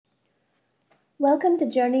Welcome to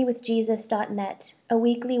JourneyWithJesus.net, a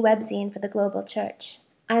weekly webzine for the global church.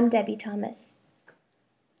 I'm Debbie Thomas.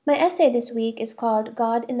 My essay this week is called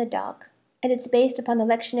God in the Dock, and it's based upon the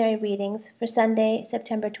lectionary readings for Sunday,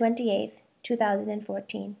 September 28,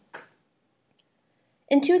 2014.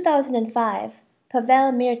 In 2005,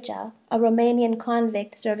 Pavel Mircea, a Romanian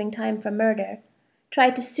convict serving time for murder,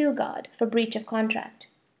 tried to sue God for breach of contract.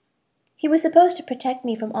 He was supposed to protect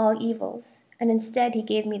me from all evils, and instead he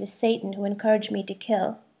gave me the Satan who encouraged me to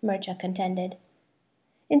kill, Mircea contended.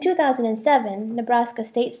 In 2007, Nebraska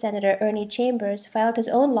State Senator Ernie Chambers filed his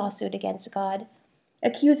own lawsuit against God,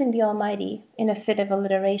 accusing the Almighty, in a fit of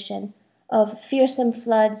alliteration, of fearsome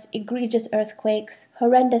floods, egregious earthquakes,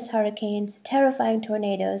 horrendous hurricanes, terrifying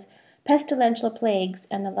tornadoes, pestilential plagues,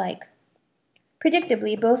 and the like.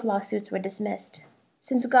 Predictably, both lawsuits were dismissed.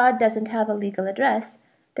 Since God doesn't have a legal address,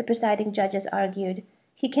 the presiding judges argued,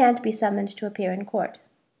 he can't be summoned to appear in court.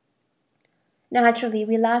 Naturally,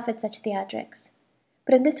 we laugh at such theatrics.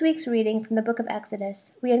 But in this week's reading from the book of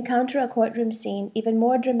Exodus, we encounter a courtroom scene even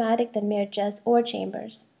more dramatic than Mircea's or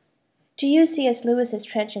Chambers'. To use C.S. Lewis's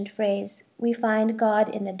trenchant phrase, we find God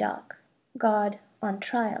in the dock, God on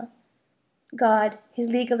trial. God, his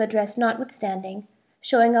legal address notwithstanding,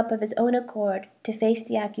 showing up of his own accord to face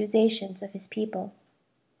the accusations of his people.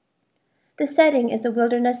 The setting is the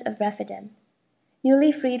wilderness of Rephidim.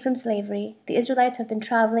 Newly freed from slavery, the Israelites have been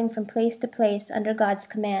traveling from place to place under God's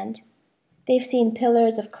command. They've seen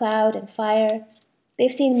pillars of cloud and fire.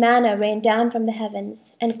 They've seen manna rain down from the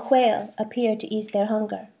heavens, and quail appear to ease their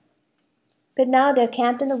hunger. But now they're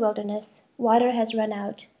camped in the wilderness, water has run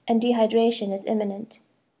out, and dehydration is imminent.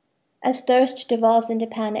 As thirst devolves into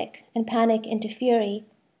panic, and panic into fury,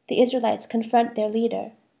 the Israelites confront their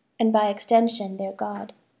leader, and by extension their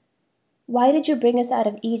God. Why did you bring us out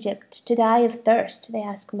of Egypt to die of thirst? They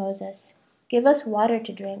ask Moses. Give us water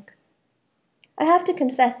to drink. I have to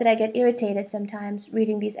confess that I get irritated sometimes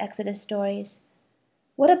reading these Exodus stories.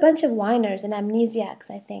 What a bunch of whiners and amnesiacs,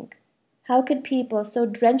 I think. How could people so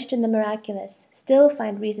drenched in the miraculous still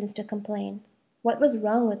find reasons to complain? What was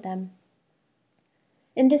wrong with them?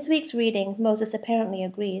 In this week's reading, Moses apparently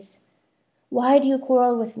agrees. Why do you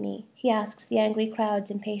quarrel with me? He asks the angry crowds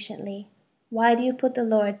impatiently. Why do you put the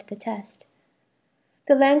Lord to the test?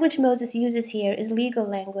 The language Moses uses here is legal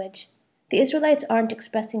language. The Israelites aren't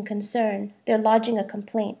expressing concern, they're lodging a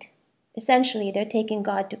complaint. Essentially, they're taking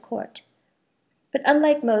God to court. But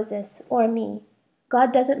unlike Moses, or me,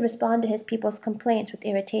 God doesn't respond to his people's complaints with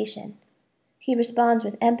irritation. He responds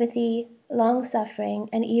with empathy, long-suffering,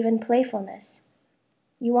 and even playfulness.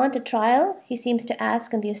 You want a trial? He seems to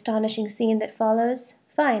ask in the astonishing scene that follows.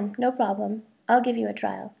 Fine, no problem. I'll give you a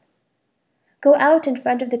trial. Go out in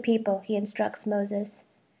front of the people, he instructs Moses.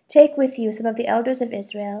 Take with you some of the elders of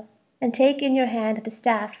Israel, and take in your hand the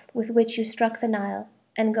staff with which you struck the Nile,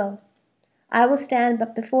 and go. I will stand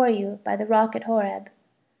before you by the rock at Horeb.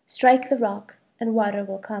 Strike the rock, and water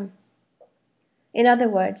will come. In other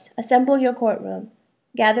words, assemble your courtroom,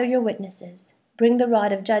 gather your witnesses, bring the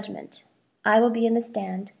rod of judgment. I will be in the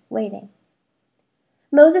stand, waiting.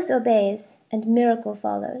 Moses obeys, and miracle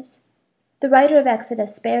follows. The writer of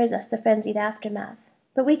Exodus spares us the frenzied aftermath,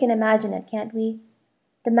 but we can imagine it, can't we?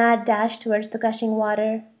 The mad dash towards the gushing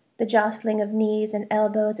water, the jostling of knees and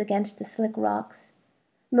elbows against the slick rocks,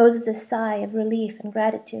 Moses' sigh of relief and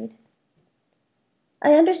gratitude.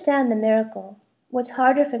 I understand the miracle. What's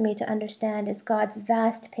harder for me to understand is God's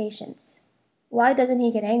vast patience. Why doesn't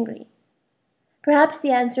he get angry? Perhaps the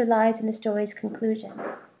answer lies in the story's conclusion.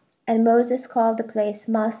 And Moses called the place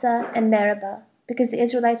Massah and Meribah, because the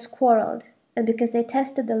Israelites quarreled, and because they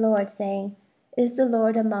tested the Lord, saying, Is the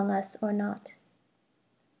Lord among us or not?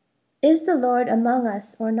 Is the Lord among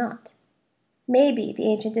us or not? Maybe,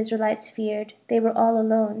 the ancient Israelites feared, they were all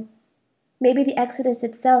alone. Maybe the Exodus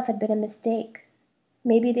itself had been a mistake.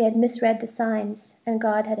 Maybe they had misread the signs, and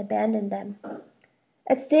God had abandoned them.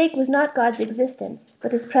 At stake was not God's existence,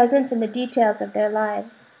 but his presence in the details of their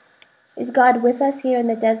lives. Is God with us here in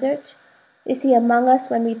the desert? Is he among us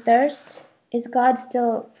when we thirst? Is God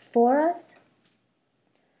still for us?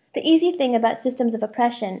 The easy thing about systems of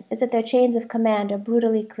oppression is that their chains of command are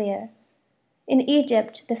brutally clear. In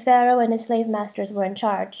Egypt, the Pharaoh and his slave masters were in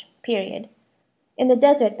charge, period. In the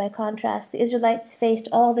desert, by contrast, the Israelites faced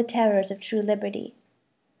all the terrors of true liberty.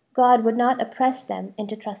 God would not oppress them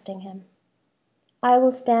into trusting him. I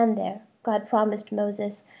will stand there, God promised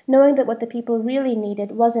Moses, knowing that what the people really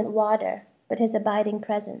needed wasn't water, but his abiding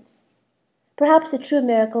presence. Perhaps the true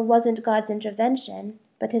miracle wasn't God's intervention,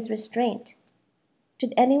 but his restraint.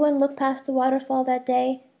 Did anyone look past the waterfall that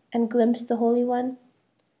day and glimpse the Holy One?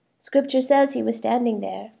 Scripture says he was standing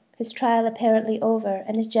there, his trial apparently over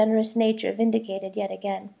and his generous nature vindicated yet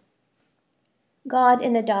again. God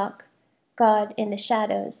in the dark, God in the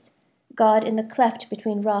shadows, God in the cleft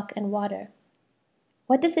between rock and water.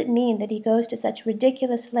 What does it mean that he goes to such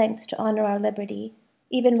ridiculous lengths to honor our liberty,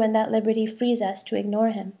 even when that liberty frees us to ignore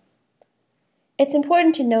him? It's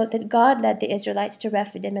important to note that God led the Israelites to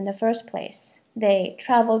Rephidim in the first place. They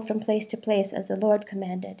traveled from place to place as the Lord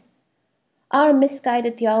commanded. Our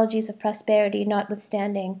misguided theologies of prosperity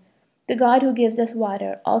notwithstanding, the God who gives us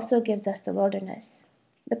water also gives us the wilderness.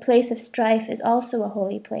 The place of strife is also a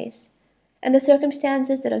holy place, and the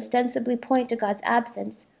circumstances that ostensibly point to God's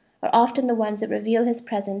absence are often the ones that reveal his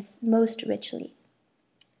presence most richly.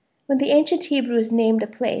 When the ancient Hebrews named a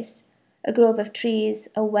place, a grove of trees,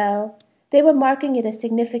 a well, they were marking it as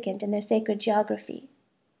significant in their sacred geography.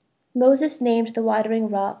 Moses named the watering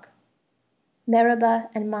rock Meribah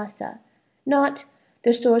and Massa, not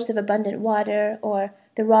the source of abundant water or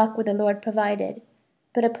the rock where the Lord provided,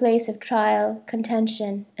 but a place of trial,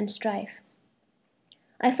 contention, and strife.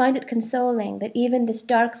 I find it consoling that even this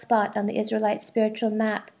dark spot on the Israelite spiritual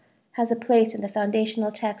map has a place in the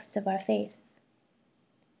foundational texts of our faith.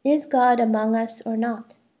 Is God among us or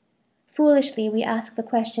not? Foolishly, we ask the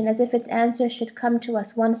question as if its answer should come to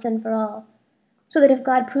us once and for all, so that if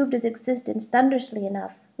God proved his existence thunderously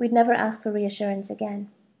enough, we'd never ask for reassurance again.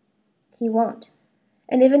 He won't.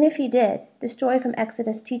 And even if he did, the story from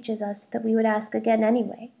Exodus teaches us that we would ask again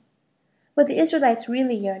anyway. What the Israelites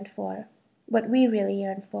really yearned for, what we really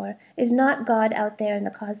yearn for, is not God out there in the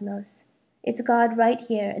cosmos. It's God right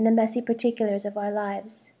here in the messy particulars of our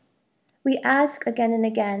lives. We ask again and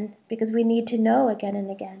again because we need to know again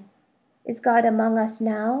and again. Is God among us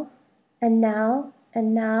now, and now,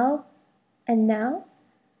 and now, and now?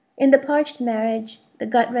 In the parched marriage, the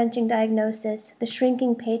gut-wrenching diagnosis, the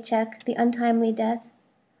shrinking paycheck, the untimely death?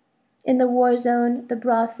 In the war zone, the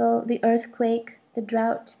brothel, the earthquake, the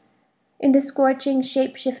drought? In the scorching,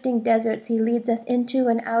 shape-shifting deserts he leads us into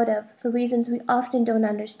and out of for reasons we often don't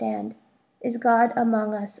understand? Is God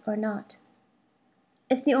among us or not?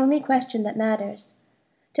 It's the only question that matters.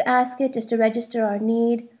 To ask it is to register our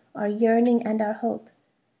need, our yearning, and our hope.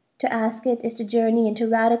 To ask it is to journey into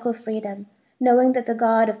radical freedom, knowing that the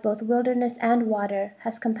God of both wilderness and water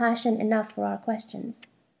has compassion enough for our questions.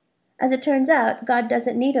 As it turns out, God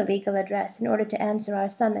doesn't need a legal address in order to answer our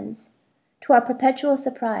summons. To our perpetual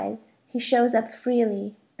surprise, he shows up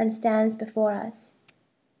freely and stands before us.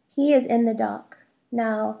 He is in the dock,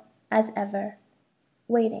 now, as ever,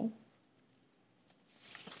 waiting.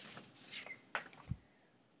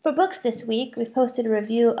 For books this week, we've posted a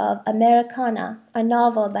review of Americana, a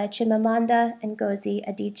novel by Chimamanda Ngozi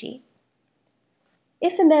Adichie.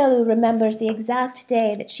 Ifemelu remembers the exact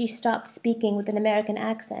day that she stopped speaking with an American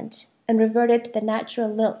accent and reverted to the natural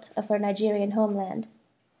lilt of her Nigerian homeland.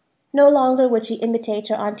 No longer would she imitate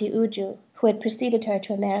her Auntie Uju, who had preceded her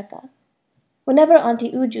to America. Whenever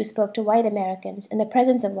Auntie Uju spoke to white Americans in the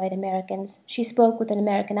presence of white Americans, she spoke with an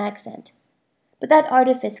American accent. But that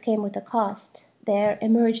artifice came with a cost. There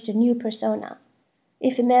emerged a new persona.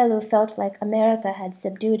 Ifemelu felt like America had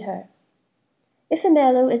subdued her.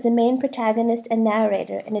 Ifemelu is the main protagonist and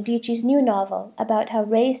narrator in Adichie's new novel about how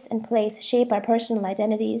race and place shape our personal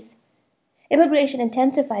identities. Immigration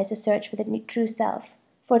intensifies the search for the true self,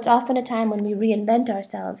 for it's often a time when we reinvent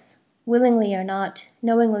ourselves, willingly or not,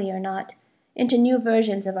 knowingly or not, into new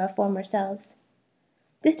versions of our former selves.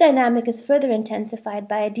 This dynamic is further intensified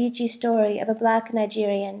by Adichie's story of a black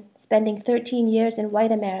Nigerian spending 13 years in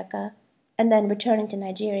white America and then returning to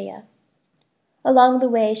Nigeria. Along the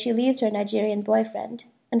way, she leaves her Nigerian boyfriend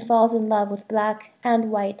and falls in love with black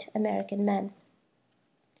and white American men.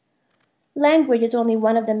 Language is only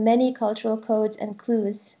one of the many cultural codes and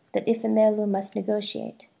clues that Ifemelu must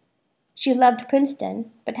negotiate. She loved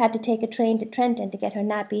Princeton, but had to take a train to Trenton to get her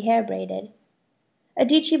nappy hair braided.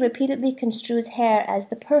 Adichie repeatedly construes hair as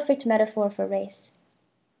the perfect metaphor for race.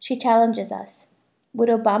 She challenges us. Would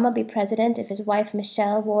Obama be president if his wife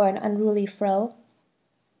Michelle wore an unruly fro?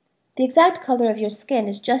 The exact color of your skin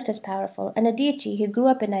is just as powerful, and Adichie, who grew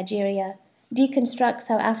up in Nigeria, deconstructs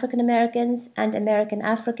how African Americans and American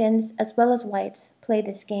Africans, as well as whites, play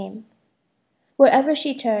this game. Wherever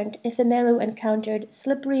she turned, Ifemelu encountered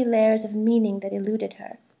slippery layers of meaning that eluded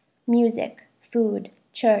her. Music, food,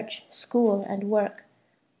 church, school, and work.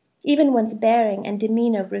 Even one's bearing and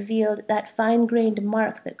demeanor revealed that fine-grained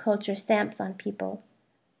mark that culture stamps on people.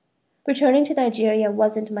 Returning to Nigeria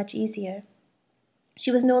wasn't much easier.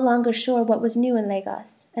 She was no longer sure what was new in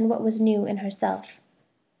Lagos and what was new in herself.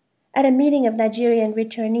 At a meeting of Nigerian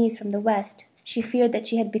returnees from the West, she feared that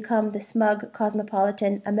she had become the smug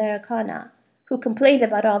cosmopolitan Americana, who complained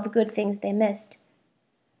about all the good things they missed.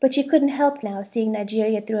 But she couldn't help now seeing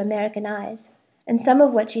Nigeria through American eyes, and some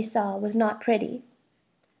of what she saw was not pretty.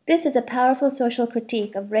 This is a powerful social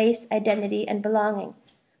critique of race, identity, and belonging.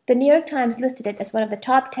 The New York Times listed it as one of the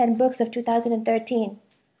top 10 books of 2013.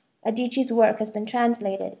 Adichie's work has been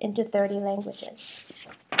translated into 30 languages.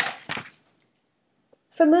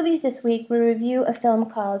 For movies this week, we review a film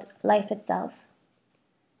called Life Itself.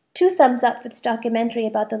 2 thumbs up for this documentary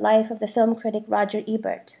about the life of the film critic Roger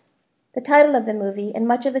Ebert. The title of the movie and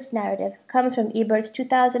much of its narrative comes from Ebert's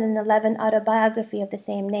 2011 autobiography of the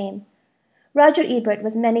same name. Roger Ebert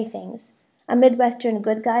was many things: a Midwestern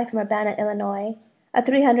good guy from Urbana, Illinois, a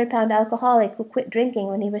 300-pound alcoholic who quit drinking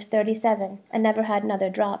when he was 37 and never had another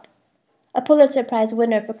drop, a Pulitzer Prize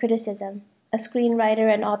winner for criticism, a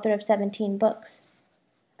screenwriter and author of 17 books,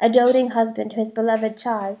 a doting husband to his beloved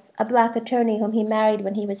Chaz, a black attorney whom he married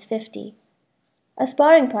when he was 50, a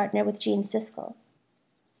sparring partner with Gene Siskel.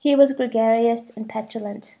 He was gregarious and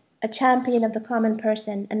petulant, a champion of the common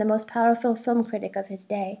person and the most powerful film critic of his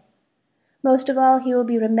day. Most of all, he will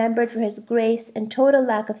be remembered for his grace and total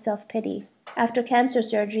lack of self-pity. After cancer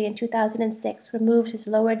surgery in 2006 removed his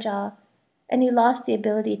lower jaw, and he lost the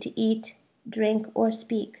ability to eat, drink, or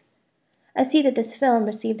speak. I see that this film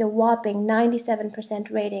received a whopping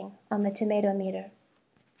 97% rating on the Tomato Meter.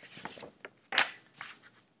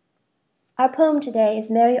 Our poem today is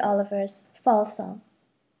Mary Oliver's Fall Song.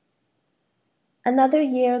 Another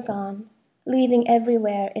year gone, leaving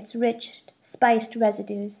everywhere its rich, spiced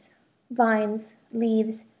residues, vines,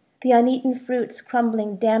 leaves, the uneaten fruits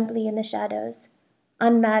crumbling damply in the shadows,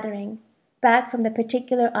 unmattering, back from the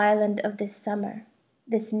particular island of this summer,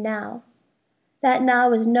 this now. That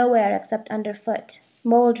now is nowhere except underfoot,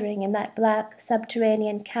 mouldering in that black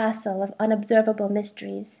subterranean castle of unobservable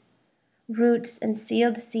mysteries, roots and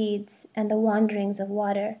sealed seeds and the wanderings of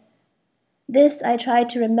water. This I try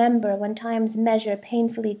to remember when time's measure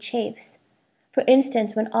painfully chafes, for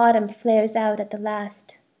instance when autumn flares out at the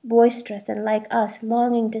last, boisterous and like us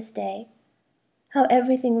longing to stay. How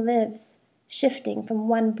everything lives, shifting from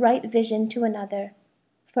one bright vision to another,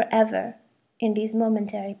 forever, in these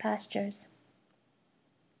momentary pastures.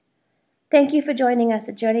 Thank you for joining us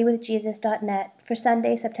at JourneyWithJesus.net for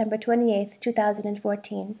Sunday, September 28,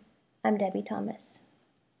 2014. I'm Debbie Thomas.